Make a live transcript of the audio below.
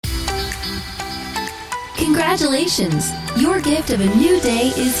Congratulations! Your gift of a new day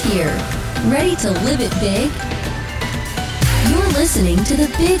is here. Ready to live it big? You're listening to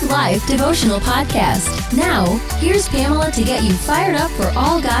the Big Life Devotional Podcast. Now, here's Pamela to get you fired up for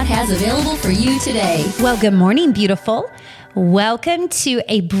all God has available for you today. Well, good morning, beautiful. Welcome to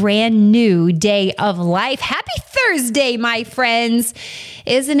a brand new day of life. Happy Thursday, my friends.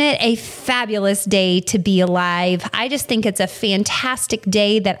 Isn't it a fabulous day to be alive? I just think it's a fantastic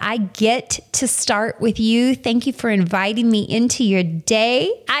day that I get to start with you. Thank you for inviting me into your day.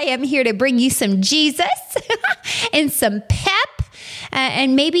 I am here to bring you some Jesus and some pep.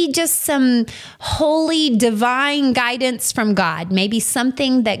 And maybe just some holy, divine guidance from God. Maybe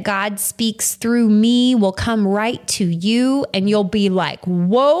something that God speaks through me will come right to you, and you'll be like,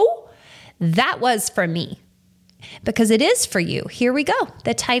 whoa, that was for me. Because it is for you. Here we go.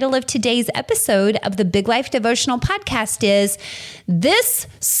 The title of today's episode of the Big Life Devotional Podcast is, This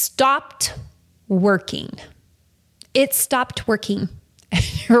Stopped Working. It stopped working.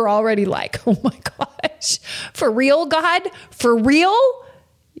 And you're already like, oh my gosh, for real, God? For real?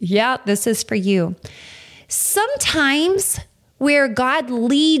 Yeah, this is for you. Sometimes where God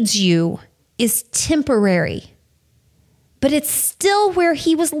leads you is temporary, but it's still where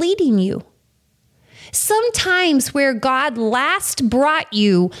He was leading you. Sometimes where God last brought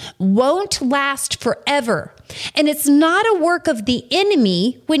you won't last forever. And it's not a work of the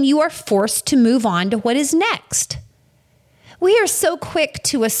enemy when you are forced to move on to what is next. We are so quick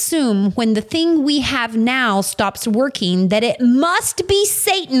to assume when the thing we have now stops working that it must be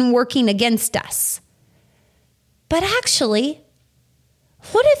Satan working against us. But actually,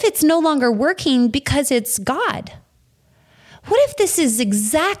 what if it's no longer working because it's God? What if this is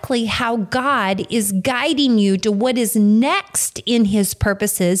exactly how God is guiding you to what is next in His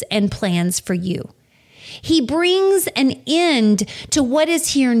purposes and plans for you? He brings an end to what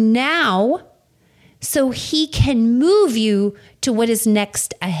is here now, so He can move you to what is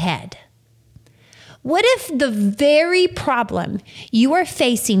next ahead. What if the very problem you are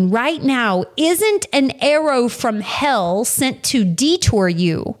facing right now isn't an arrow from hell sent to detour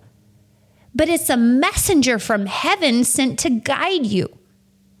you, but it's a messenger from heaven sent to guide you?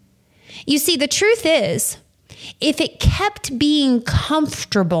 You see, the truth is, if it kept being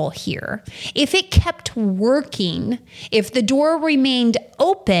comfortable here, if it kept working, if the door remained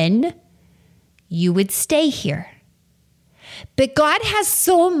open, you would stay here. But God has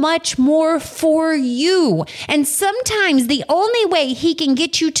so much more for you. And sometimes the only way He can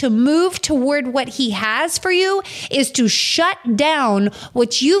get you to move toward what He has for you is to shut down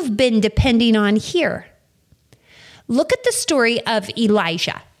what you've been depending on here. Look at the story of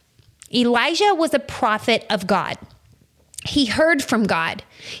Elijah. Elijah was a prophet of God. He heard from God.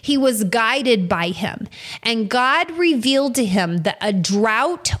 He was guided by Him. And God revealed to him that a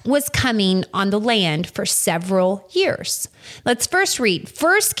drought was coming on the land for several years. Let's first read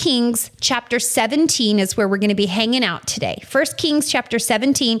 1 Kings chapter 17 is where we're going to be hanging out today. 1 Kings chapter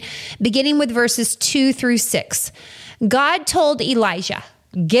 17, beginning with verses 2 through 6. God told Elijah,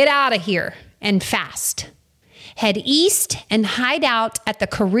 "Get out of here and fast. Head east and hide out at the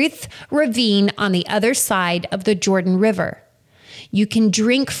Kerith ravine on the other side of the Jordan River. You can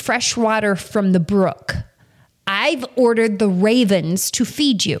drink fresh water from the brook. I've ordered the ravens to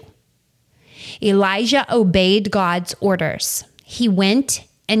feed you." Elijah obeyed God's orders. He went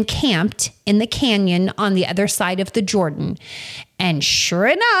and camped in the canyon on the other side of the Jordan. And sure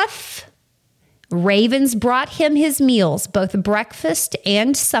enough, ravens brought him his meals, both breakfast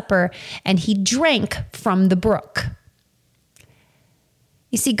and supper, and he drank from the brook.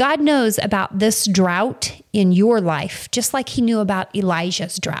 You see, God knows about this drought in your life, just like He knew about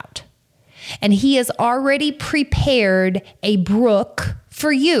Elijah's drought. And He has already prepared a brook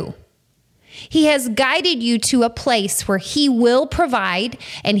for you. He has guided you to a place where He will provide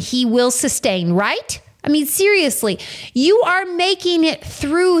and He will sustain, right? I mean, seriously, you are making it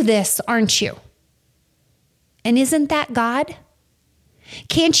through this, aren't you? And isn't that God?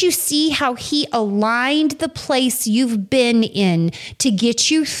 Can't you see how He aligned the place you've been in to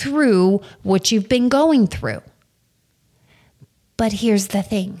get you through what you've been going through? But here's the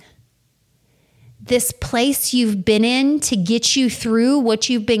thing. This place you've been in to get you through what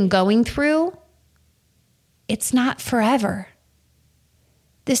you've been going through, it's not forever.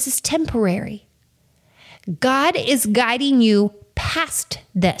 This is temporary. God is guiding you past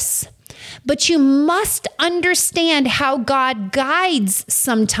this. But you must understand how God guides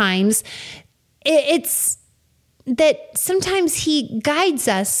sometimes. It's that sometimes He guides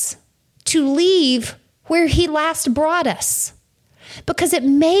us to leave where He last brought us, because it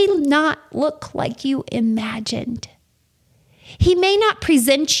may not look like you imagined. He may not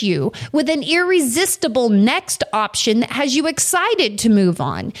present you with an irresistible next option that has you excited to move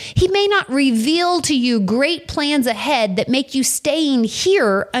on. He may not reveal to you great plans ahead that make you staying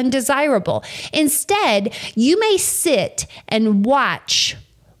here undesirable. Instead, you may sit and watch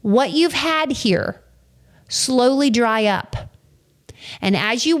what you've had here slowly dry up. And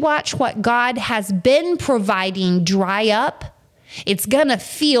as you watch what God has been providing dry up, it's going to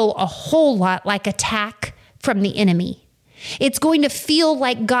feel a whole lot like attack from the enemy. It's going to feel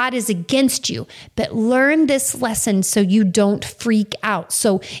like God is against you, but learn this lesson so you don't freak out.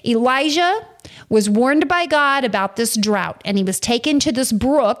 So Elijah was warned by God about this drought, and he was taken to this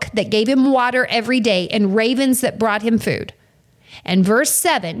brook that gave him water every day and ravens that brought him food. And verse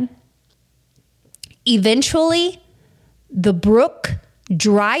 7, eventually the brook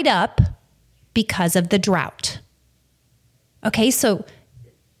dried up because of the drought. Okay, so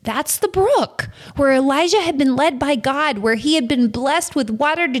that's the brook where Elijah had been led by God, where he had been blessed with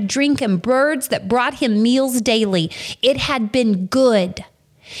water to drink and birds that brought him meals daily. It had been good.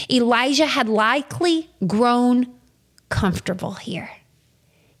 Elijah had likely grown comfortable here.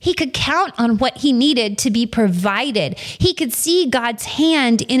 He could count on what he needed to be provided. He could see God's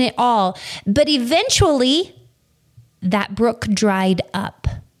hand in it all. But eventually, that brook dried up.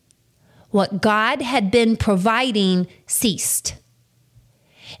 What God had been providing ceased.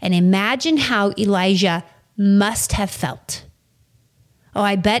 And imagine how Elijah must have felt. Oh,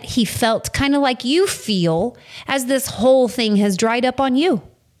 I bet he felt kind of like you feel as this whole thing has dried up on you.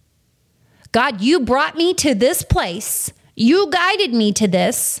 God, you brought me to this place. You guided me to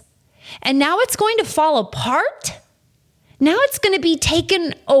this. And now it's going to fall apart? Now it's going to be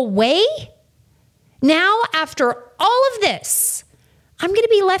taken away? Now, after all of this, I'm going to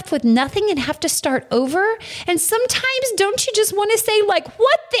be left with nothing and have to start over? And sometimes don't you just want to say, like,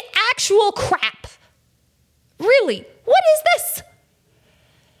 what the actual crap? Really, what is this?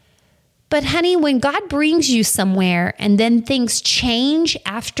 But honey, when God brings you somewhere and then things change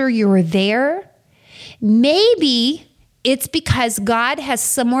after you're there, maybe it's because God has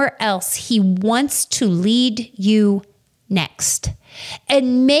somewhere else he wants to lead you next.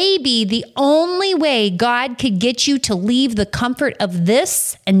 And maybe the only way God could get you to leave the comfort of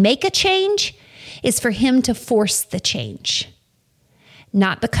this and make a change is for him to force the change.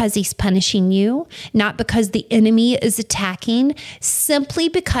 Not because he's punishing you, not because the enemy is attacking, simply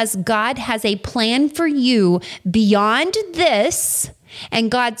because God has a plan for you beyond this, and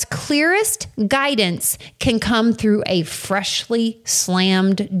God's clearest guidance can come through a freshly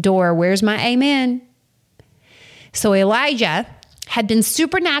slammed door. Where's my amen? So Elijah had been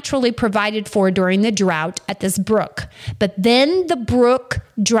supernaturally provided for during the drought at this brook. But then the brook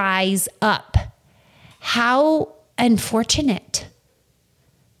dries up. How unfortunate.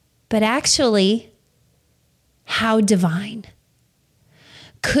 But actually, how divine.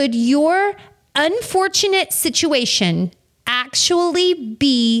 Could your unfortunate situation actually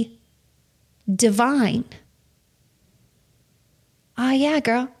be divine? Ah, yeah,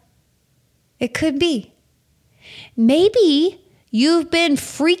 girl. It could be. Maybe you've been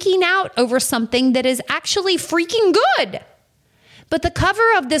freaking out over something that is actually freaking good. But the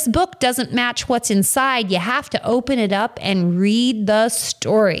cover of this book doesn't match what's inside. You have to open it up and read the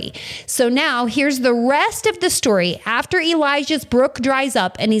story. So now here's the rest of the story after Elijah's brook dries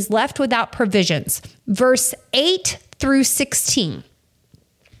up and he's left without provisions. Verse 8 through 16.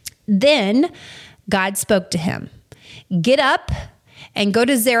 Then God spoke to him. Get up and go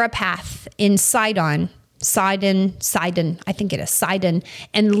to Zarephath in Sidon, I think it is Sidon,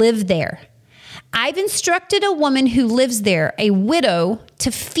 and live there. I've instructed a woman who lives there, a widow,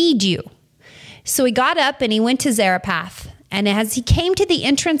 to feed you. So he got up and he went to Zarephath. And as he came to the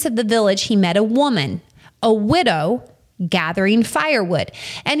entrance of the village, he met a woman, a widow, gathering firewood.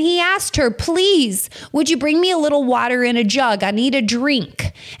 And he asked her, please, would you bring me a little water in a jug? I need a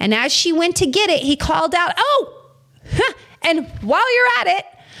drink. And as she went to get it, he called out, oh, and while you're at it,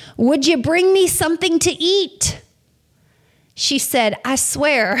 would you bring me something to eat? She said, I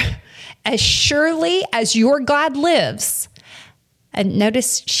swear, as surely as your God lives. And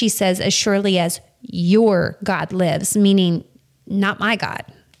notice she says, as surely as your God lives, meaning not my God,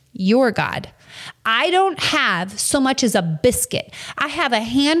 your God. I don't have so much as a biscuit. I have a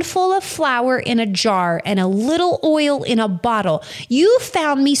handful of flour in a jar and a little oil in a bottle. You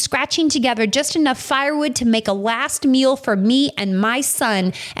found me scratching together just enough firewood to make a last meal for me and my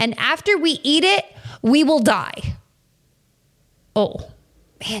son. And after we eat it, we will die. Oh,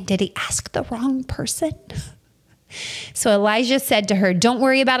 man, did he ask the wrong person? So Elijah said to her, "Don't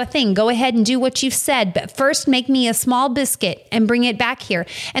worry about a thing. Go ahead and do what you've said, but first make me a small biscuit and bring it back here.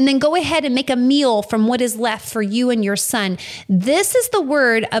 And then go ahead and make a meal from what is left for you and your son. This is the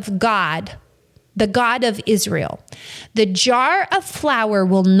word of God, the God of Israel. The jar of flour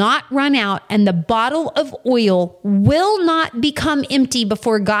will not run out, and the bottle of oil will not become empty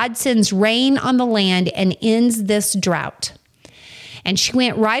before God sends rain on the land and ends this drought." And she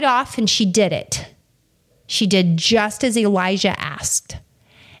went right off and she did it. She did just as Elijah asked.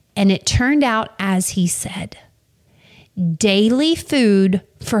 And it turned out as he said. Daily food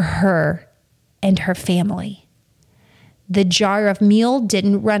for her and her family. The jar of meal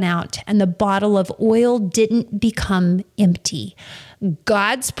didn't run out, and the bottle of oil didn't become empty.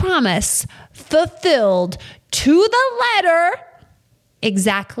 God's promise fulfilled to the letter,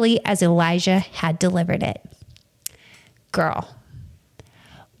 exactly as Elijah had delivered it. Girl,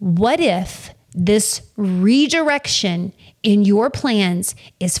 what if this redirection in your plans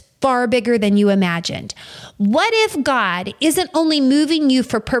is far bigger than you imagined? What if God isn't only moving you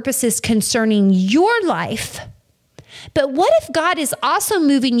for purposes concerning your life, but what if God is also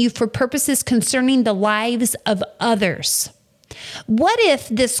moving you for purposes concerning the lives of others? What if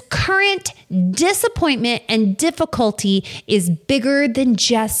this current disappointment and difficulty is bigger than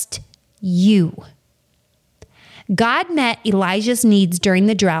just you? God met Elijah's needs during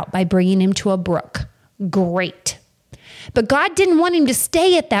the drought by bringing him to a brook. Great. But God didn't want him to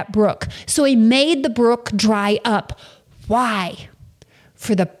stay at that brook, so he made the brook dry up. Why?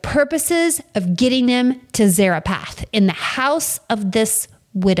 For the purposes of getting him to Zarephath in the house of this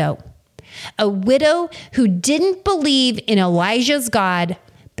widow. A widow who didn't believe in Elijah's God,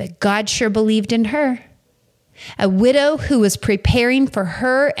 but God sure believed in her. A widow who was preparing for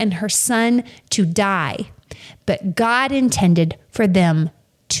her and her son to die, but God intended for them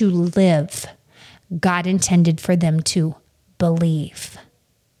to live. God intended for them to believe.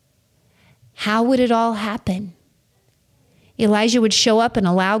 How would it all happen? Elijah would show up and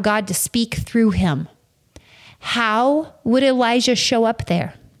allow God to speak through him. How would Elijah show up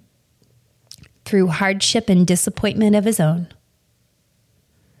there? Through hardship and disappointment of his own.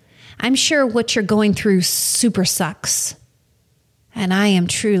 I'm sure what you're going through super sucks, and I am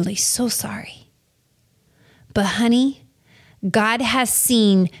truly so sorry. But honey, God has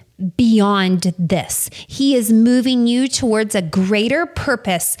seen beyond this. He is moving you towards a greater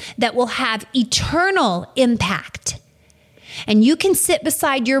purpose that will have eternal impact. And you can sit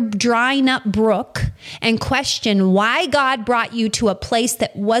beside your drying up brook and question why God brought you to a place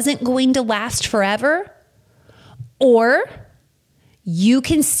that wasn't going to last forever. Or you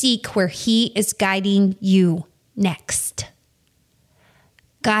can seek where He is guiding you next.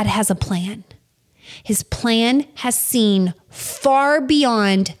 God has a plan. His plan has seen far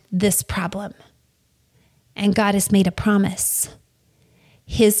beyond this problem. And God has made a promise.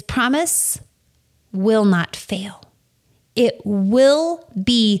 His promise will not fail. It will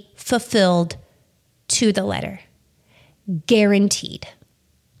be fulfilled to the letter. Guaranteed.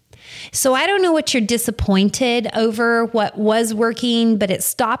 So I don't know what you're disappointed over, what was working, but it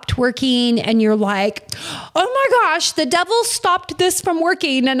stopped working. And you're like, oh my gosh, the devil stopped this from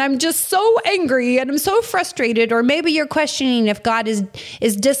working. And I'm just so angry and I'm so frustrated. Or maybe you're questioning if God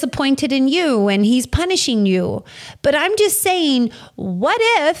is disappointed in you and He's punishing you. But I'm just saying, what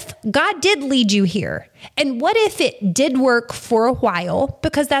if God did lead you here? And what if it did work for a while?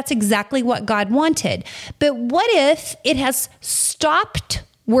 Because that's exactly what God wanted. But what if it has stopped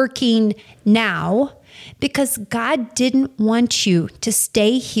working now because God didn't want you to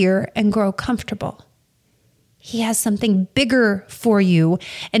stay here and grow comfortable? He has something bigger for you,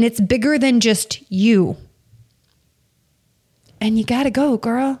 and it's bigger than just you. And you got to go,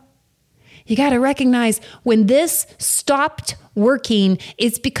 girl. You got to recognize when this stopped working,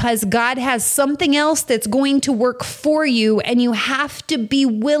 it's because God has something else that's going to work for you, and you have to be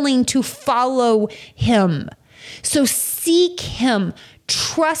willing to follow Him. So seek Him,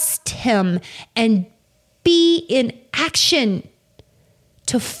 trust Him, and be in action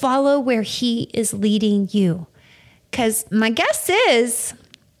to follow where He is leading you. Because my guess is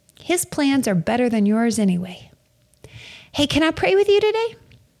His plans are better than yours anyway. Hey, can I pray with you today?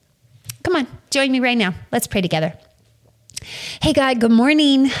 Come on, join me right now. Let's pray together. Hey, God, good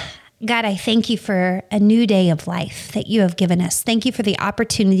morning. God, I thank you for a new day of life that you have given us. Thank you for the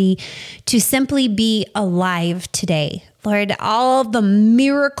opportunity to simply be alive today. Lord, all the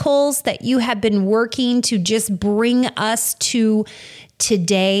miracles that you have been working to just bring us to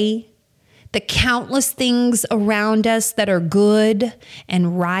today, the countless things around us that are good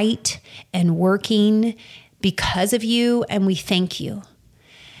and right and working because of you, and we thank you.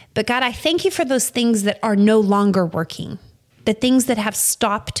 But God, I thank you for those things that are no longer working, the things that have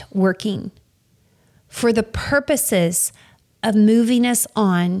stopped working, for the purposes of moving us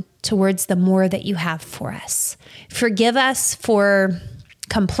on towards the more that you have for us. Forgive us for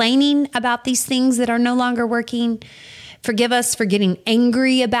complaining about these things that are no longer working. Forgive us for getting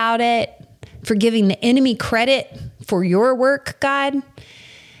angry about it, for giving the enemy credit for your work, God.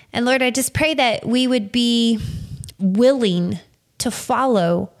 And Lord, I just pray that we would be willing to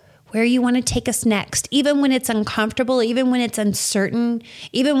follow where you want to take us next, even when it's uncomfortable, even when it's uncertain,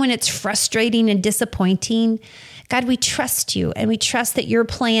 even when it's frustrating and disappointing. God, we trust you, and we trust that your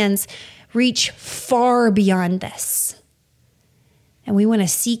plans reach far beyond this. And we want to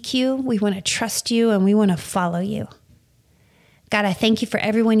seek you, we want to trust you, and we want to follow you. God, I thank you for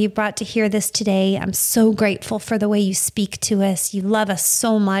everyone you've brought to hear this today. I'm so grateful for the way you speak to us. You love us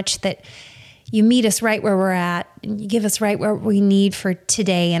so much that you meet us right where we're at, and you give us right where we need for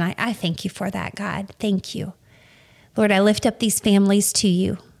today. And I thank you for that, God. Thank you. Lord, I lift up these families to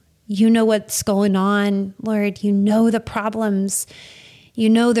you. You know what's going on, Lord. You know the problems. You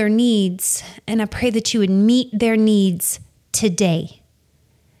know their needs. And I pray that you would meet their needs today.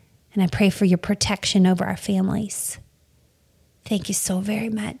 And I pray for your protection over our families. Thank you so very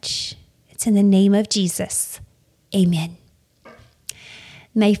much. It's in the name of Jesus. Amen.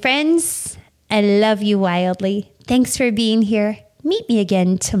 My friends, I love you wildly. Thanks for being here. Meet me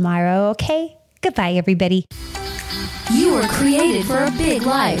again tomorrow, okay? Goodbye, everybody. You were created for a big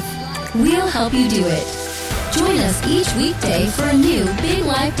life. We'll help you do it. Join us each weekday for a new Big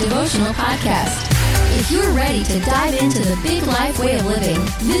Life devotional podcast. If you're ready to dive into the Big Life way of living,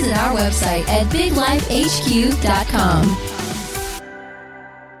 visit our website at biglifehq.com.